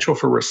rates, potential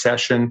for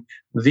recession,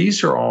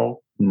 these are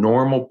all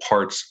normal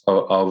parts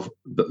of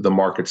the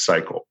market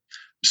cycle.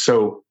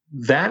 So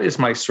that is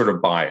my sort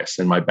of bias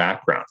and my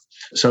background.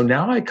 So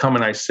now I come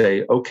and I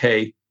say,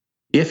 okay,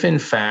 if in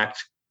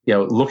fact,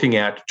 looking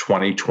at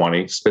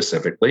 2020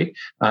 specifically,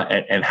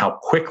 and how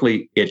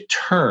quickly it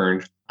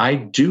turned, I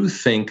do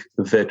think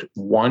that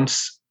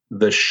once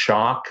the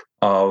shock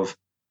of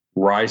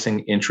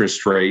rising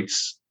interest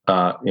rates,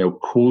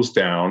 cools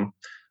down,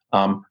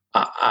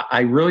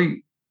 I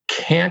really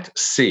can't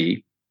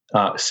see,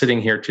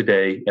 sitting here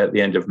today at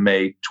the end of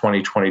May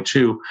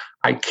 2022,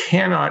 I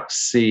cannot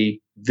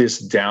see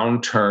this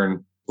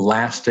downturn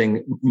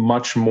lasting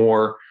much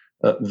more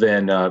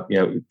than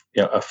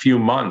a few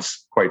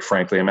months, quite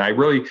frankly. I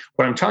mean,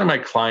 what I'm telling my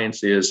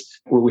clients is,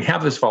 we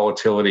have this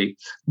volatility,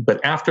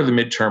 but after the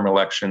midterm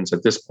elections,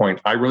 at this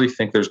point, I really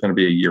think there's going to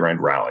be a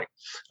year-end rally.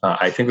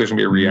 I think there's going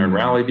to be a year-end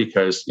rally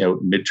because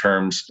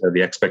midterms,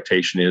 the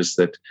expectation is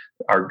that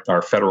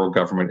our federal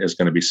government is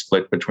going to be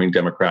split between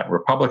Democrat and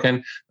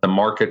Republican. The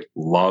market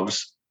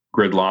loves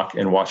gridlock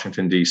in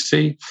Washington,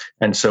 D.C.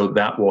 And so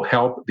that will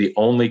help. The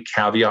only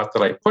caveat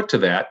that I put to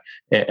that,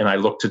 and I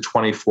look to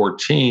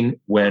 2014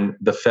 when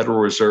the Federal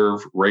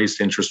Reserve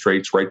raised interest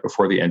rates right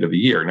before the end of the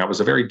year. And that was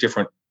a very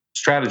different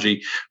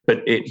strategy,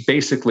 but it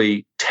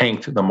basically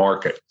tanked the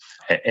market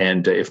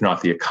and if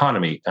not the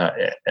economy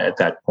at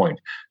that point.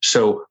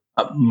 So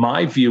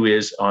my view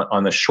is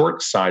on the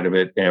short side of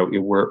it,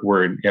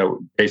 we're in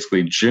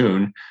basically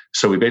June.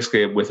 So we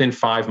basically within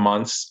 5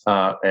 months,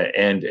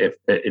 and if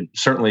it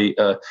certainly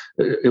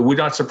it would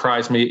not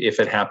surprise me if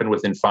it happened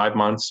within 5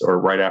 months or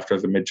right after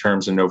the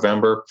midterms in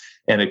November,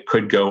 and it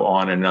could go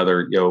on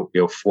another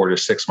 4 to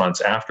 6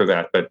 months after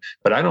that. But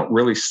I don't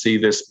really see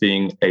this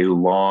being a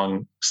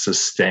long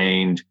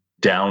sustained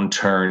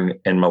downturn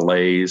and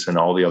malaise and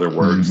all the other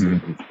words that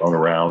have been thrown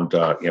around,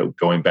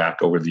 going back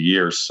over the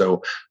years.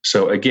 So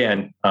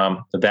again,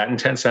 that and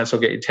 10 cents will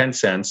get you 10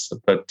 cents,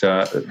 but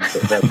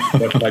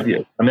that's my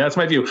view. I mean, that's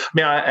my view. I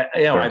mean,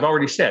 I've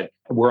already said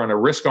we're on a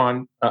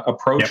risk-on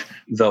approach.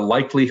 Yep. The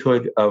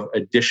likelihood of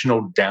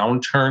additional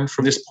downturn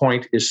from this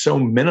point is so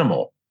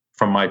minimal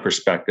from my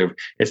perspective.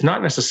 It's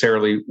not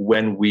necessarily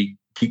when we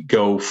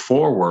go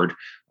forward,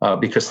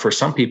 because for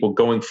some people,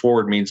 going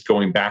forward means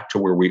going back to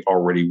where we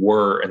already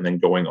were and then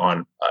going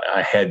on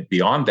ahead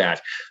beyond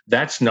that.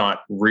 That's not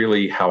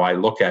really how I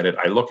look at it.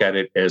 I look at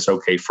it as,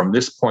 okay, from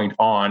this point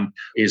on,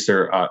 is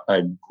there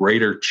a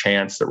greater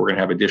chance that we're going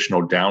to have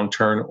additional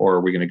downturn, or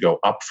are we going to go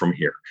up from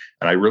here?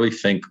 And I really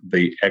think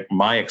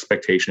my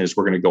expectation is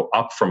we're going to go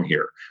up from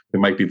here. We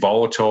might be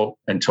volatile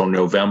until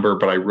November,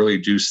 but I really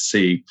do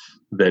see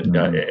that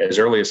as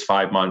early as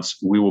 5 months,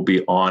 we will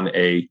be on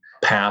a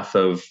path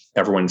of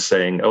everyone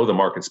saying, oh, the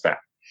market's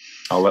back.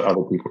 I'll let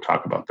other people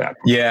talk about that.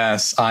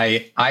 Yes,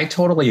 I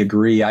totally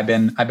agree. I've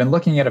been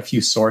looking at a few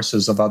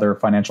sources of other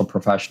financial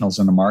professionals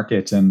in the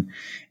market, and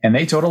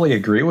they totally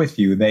agree with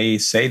you. They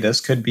say this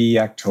could be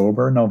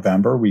October,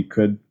 November. We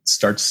could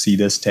start to see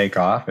this take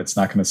off. It's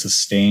not going to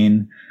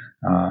sustain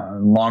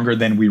longer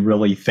than we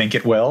really think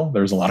it will.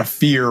 There's a lot of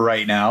fear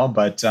right now,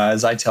 but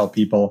as I tell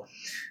people,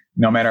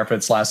 no matter if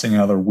it's lasting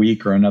another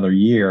week or another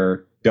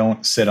year,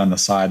 don't sit on the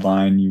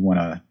sideline. You want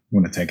to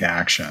take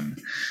action.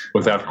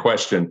 Without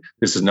question,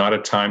 this is not a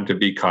time to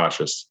be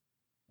cautious.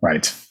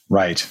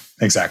 Right.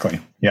 Exactly.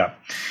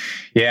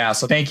 Yeah.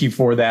 So thank you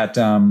for that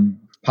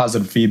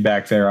positive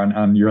feedback there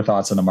on your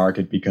thoughts on the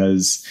market,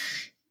 because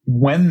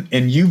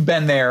and you've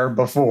been there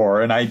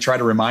before, and I try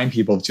to remind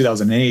people of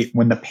 2008,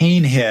 when the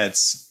pain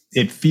hits,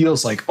 it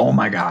feels like, oh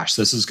my gosh,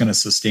 this is going to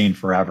sustain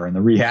forever. And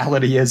the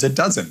reality is it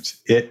doesn't.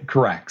 It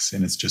corrects,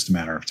 and it's just a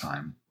matter of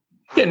time.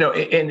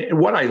 And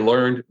what I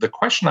learned, the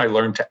question I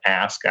learned to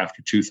ask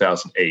after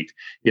 2008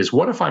 is,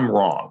 what if I'm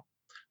wrong?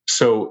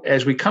 So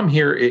as we come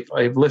here,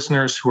 I have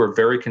listeners who are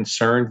very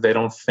concerned. They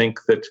don't think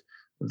that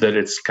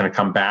it's going to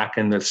come back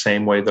in the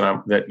same way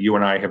that you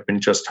and I have been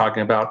just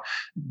talking about.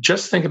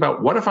 Just think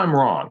about, what if I'm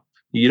wrong?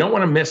 You don't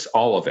want to miss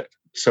all of it.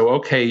 So,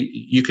 okay,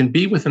 you can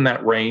be within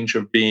that range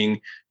of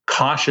being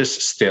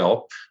cautious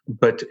still,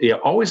 but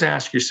always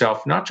ask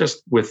yourself, not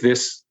just with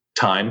this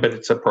time, but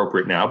it's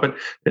appropriate now, but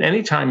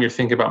anytime you're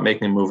thinking about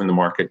making a move in the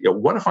market,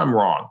 what if I'm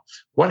wrong?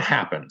 What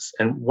happens?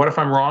 And what if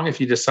I'm wrong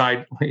if you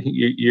decide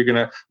you're going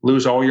to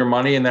lose all your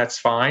money, and that's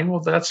fine?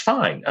 Well, that's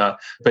fine.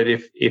 But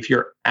if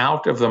you're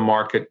out of the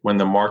market when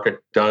the market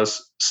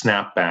does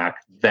snap back,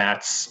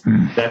 that's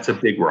a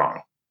big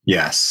wrong.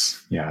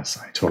 Yes,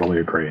 I totally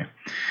agree.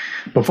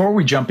 Before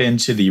we jump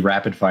into the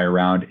rapid fire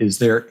round, is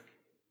there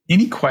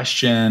any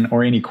question,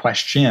 or any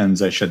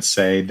questions, I should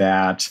say,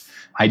 that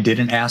I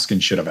didn't ask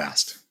and should have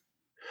asked?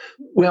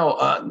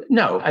 Well,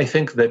 no, I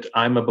think that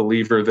I'm a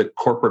believer that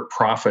corporate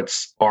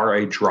profits are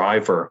a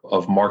driver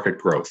of market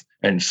growth.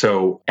 And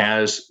so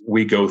as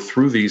we go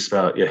through these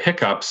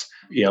hiccups,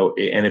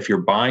 And if you're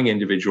buying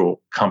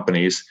individual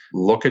companies,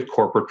 look at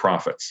corporate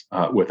profits.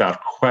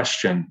 Without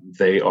question,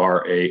 they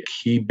are a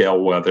key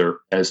bellwether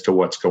as to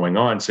what's going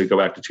on. So you go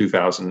back to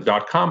 2000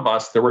 dot-com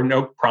bust, there were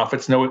no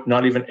profits,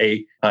 not even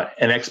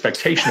an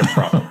expectation of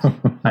profits.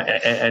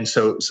 And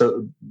so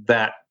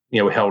that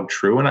held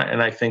true.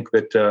 And I think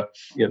that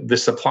the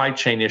supply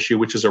chain issue,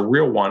 which is a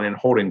real one in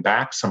holding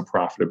back some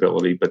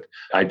profitability, but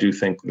I do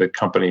think that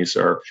companies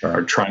are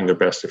trying their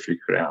best to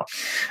figure it out.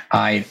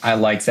 I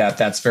like that.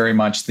 That's very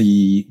much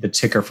the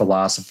ticker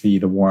philosophy.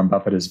 The Warren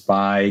Buffett is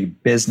buy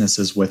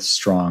businesses with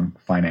strong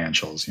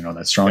financials,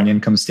 that strong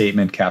income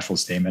statement, cash flow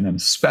statement, and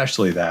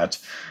especially that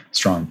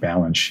strong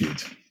balance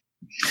sheet.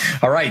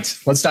 All right,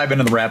 let's dive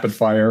into the rapid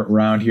fire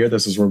round here.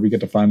 This is where we get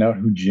to find out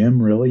who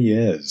Jim really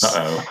is.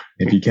 Uh-oh.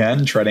 If you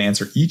can, try to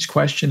answer each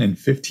question in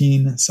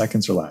 15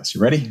 seconds or less.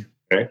 You ready?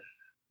 Okay.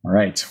 All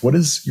right. What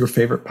is your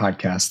favorite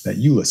podcast that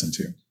you listen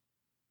to?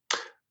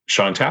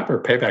 Sean Tapper,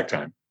 Payback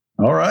Time.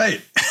 All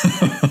right.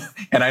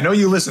 And I know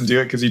you listen to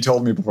it because you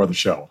told me before the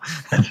show.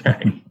 That's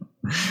right.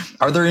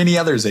 Are there any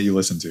others that you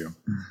listen to?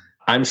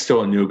 I'm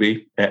still a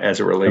newbie as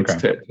it relates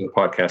to the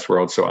podcast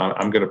world, so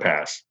I'm going to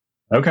pass.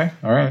 Okay.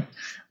 All right.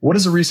 What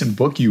is a recent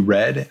book you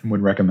read and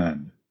would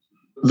recommend?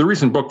 The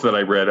recent book that I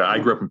read, I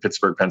grew up in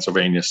Pittsburgh,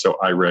 Pennsylvania, so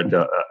I read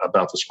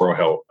about the Squirrel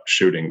Hill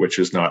shooting, which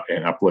is not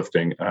an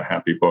uplifting,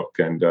 happy book.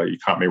 And you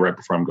caught me right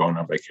before I'm going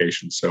on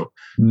vacation. So,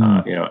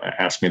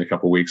 ask me in a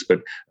couple of weeks.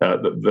 But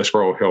the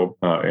Squirrel Hill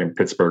in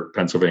Pittsburgh,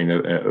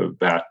 Pennsylvania,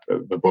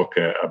 the book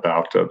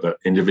about the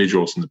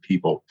individuals and the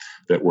people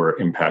that were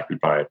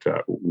impacted by it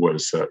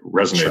was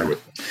resonated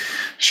with me.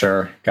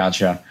 Sure.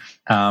 Gotcha.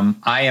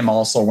 I am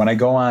also, when I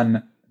go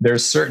on,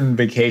 there's certain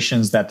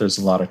vacations that there's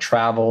a lot of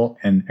travel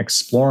and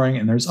exploring,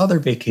 and there's other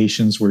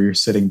vacations where you're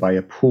sitting by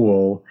a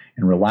pool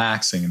and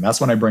relaxing. And that's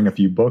when I bring a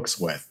few books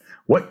with.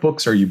 What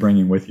books are you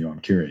bringing with you?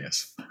 I'm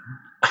curious.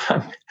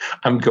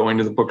 I'm going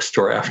to the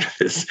bookstore after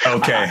this.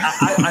 Okay.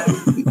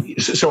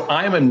 So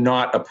I am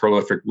not a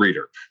prolific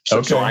reader.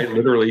 So I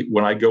literally,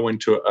 when I go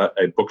into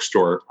a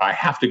bookstore, I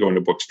have to go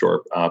into a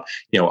bookstore.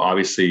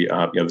 Obviously,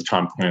 the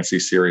Tom Clancy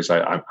series,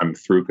 I'm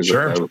through because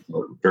I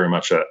very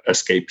much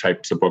escape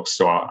types of books.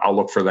 So I'll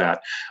look for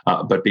that.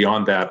 But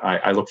beyond that,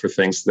 I look for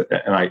things that,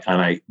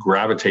 and I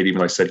gravitate, even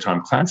though I said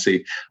Tom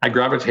Clancy, I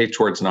gravitate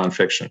towards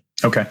nonfiction.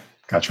 Okay.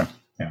 Gotcha.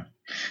 Yeah.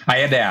 I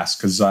had to ask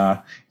because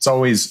it's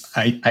always,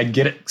 I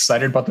get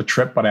excited about the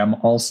trip, but I'm a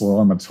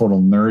total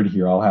nerd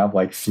here. I'll have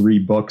like 3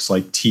 books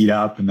like teed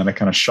up and then I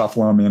kind of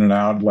shuffle them in and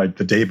out like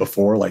the day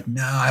before, like,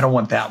 no, I don't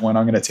want that one.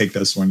 I'm going to take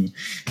this one.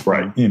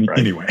 Right.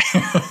 Anyway.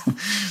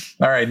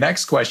 All right.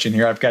 Next question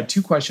here. I've got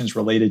 2 questions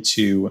related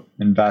to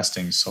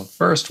investing. So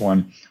first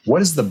one,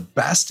 what is the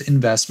best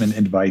investment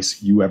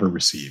advice you ever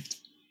received?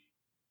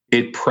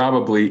 It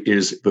probably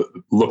is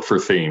look for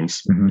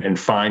themes and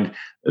find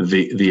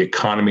the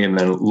economy and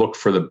then look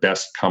for the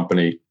best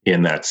company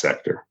in that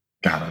sector.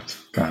 Got it.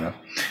 And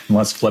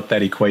let's flip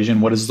that equation.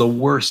 What is the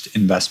worst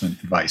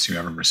investment advice you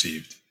ever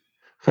received?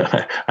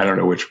 I don't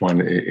know which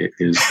one it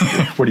is.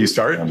 Where do you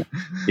start?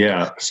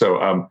 Yeah.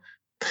 So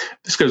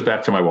this goes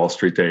back to my Wall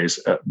Street days.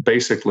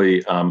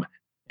 Basically,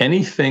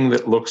 anything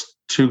that looks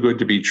too good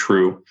to be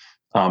true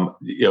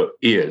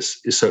is.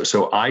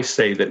 So I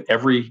say that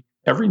every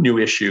new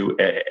issue,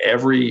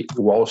 every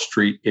Wall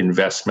Street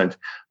investment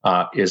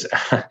is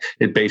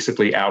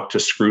basically out to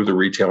screw the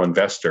retail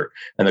investor.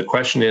 And the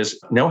question is,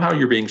 know how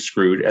you're being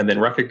screwed, and then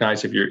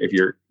recognize if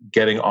you're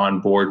getting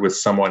on board with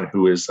someone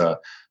who is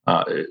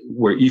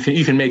where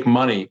you can make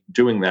money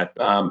doing that.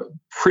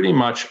 Pretty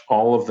much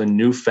all of the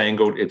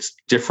newfangled, it's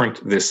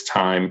different this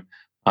time.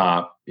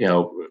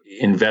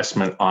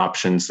 Investment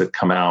options that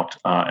come out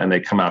and they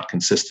come out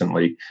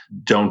consistently,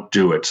 don't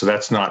do it. So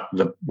that's not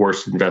the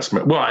worst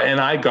investment. Well,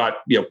 and I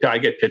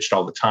get pitched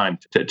all the time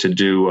to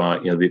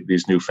do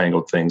these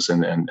newfangled things,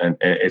 and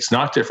it's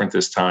not different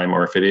this time.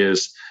 Or if it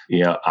is,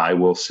 I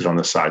will sit on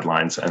the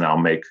sidelines and I'll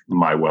make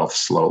my wealth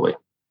slowly.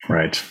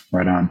 Right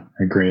on.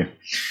 I agree.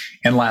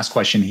 And last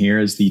question here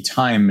is the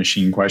time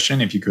machine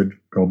question. If you could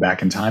go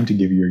back in time to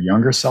give your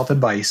younger self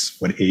advice,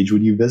 what age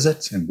would you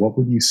visit and what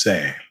would you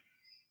say?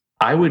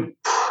 I would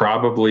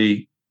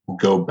probably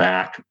go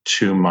back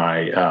to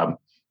my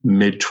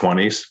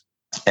mid-20s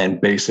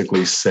and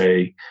basically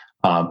say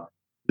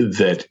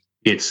that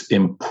it's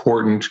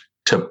important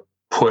to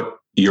put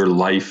your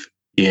life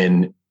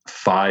in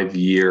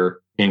 5-year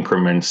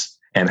increments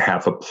and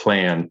have a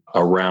plan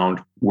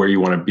around where you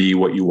want to be,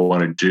 what you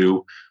want to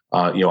do.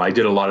 I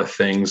did a lot of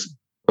things,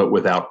 but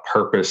without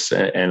purpose.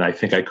 And I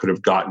think I could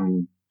have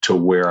gotten to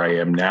where I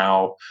am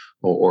now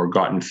or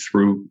gotten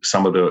through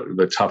some of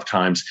the tough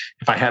times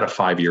if I had a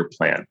 5-year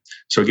plan.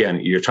 So again,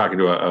 you're talking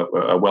to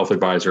a wealth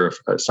advisor,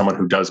 someone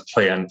who does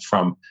plan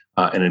from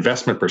an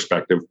investment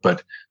perspective,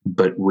 but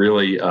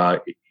really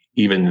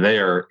even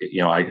there,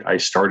 I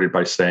started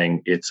by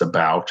saying it's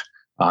about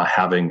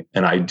having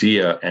an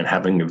idea and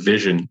having a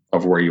vision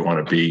of where you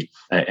want to be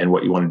and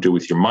what you want to do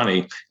with your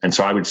money. And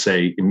so I would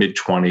say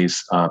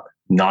mid-20s,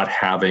 not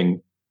having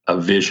a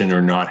vision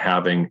or not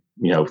having,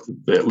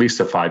 at least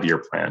a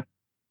 5-year plan.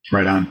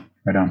 Right on.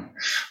 Right on.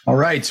 All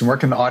right. So where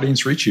can the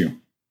audience reach you?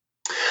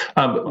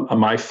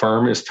 My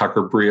firm is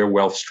Tucker Bria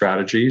Wealth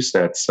Strategies.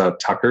 That's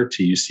Tucker,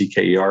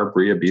 Tucker,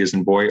 Bria, B as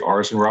in boy, R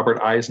as in Robert,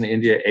 I as in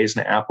India, A as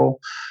in Apple.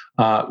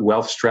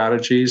 Wealth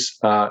Strategies.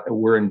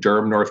 We're in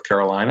Durham, North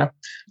Carolina.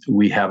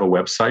 We have a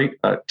website,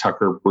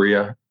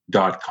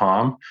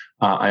 tuckerbria.com.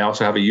 I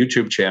also have a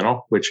YouTube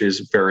channel, which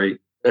is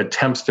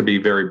attempts to be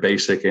very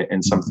basic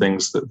in some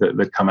things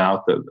that come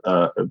out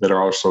that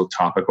are also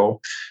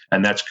topical,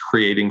 and that's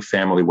Creating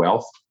Family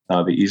Wealth.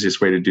 The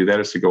easiest way to do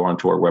that is to go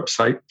onto our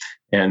website,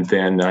 and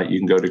then you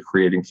can go to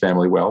Creating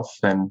Family Wealth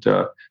and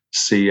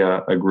see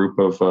a group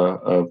of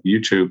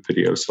YouTube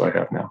videos that I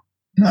have now.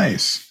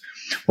 Nice.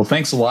 Well,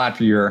 thanks a lot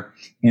for your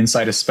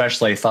insight,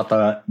 especially I thought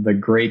the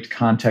great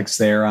context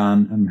there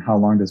on how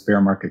long this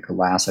bear market could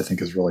last, I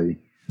think is really,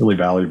 really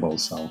valuable.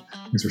 So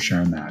thanks for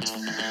sharing that.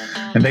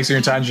 And thanks for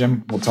your time,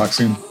 Jim. We'll talk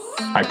soon.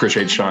 I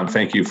appreciate it, Sean.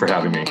 Thank you for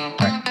having me. All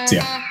right. See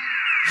ya.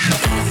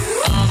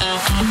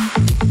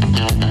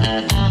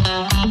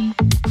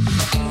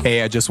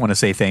 Hey, I just want to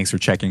say thanks for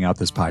checking out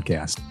this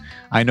podcast.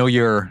 I know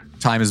your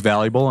time is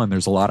valuable and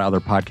there's a lot of other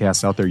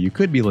podcasts out there you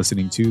could be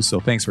listening to, so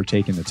thanks for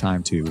taking the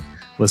time to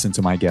listen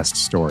to my guest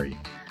story.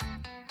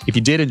 If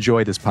you did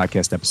enjoy this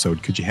podcast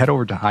episode, could you head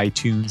over to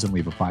iTunes and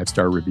leave a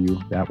 5-star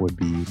review? That would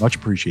be much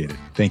appreciated.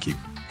 Thank you.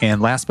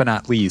 And last but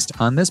not least,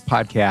 on this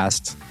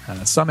podcast,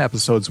 some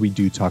episodes we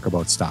do talk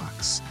about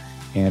stocks.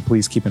 And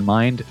please keep in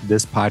mind,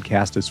 this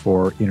podcast is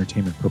for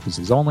entertainment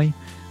purposes only.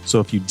 So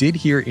if you did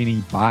hear any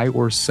buy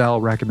or sell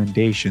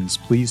recommendations,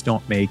 please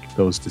don't make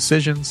those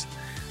decisions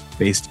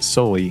based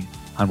solely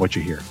on what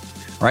you hear.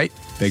 All right.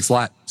 Thanks a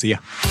lot. See ya.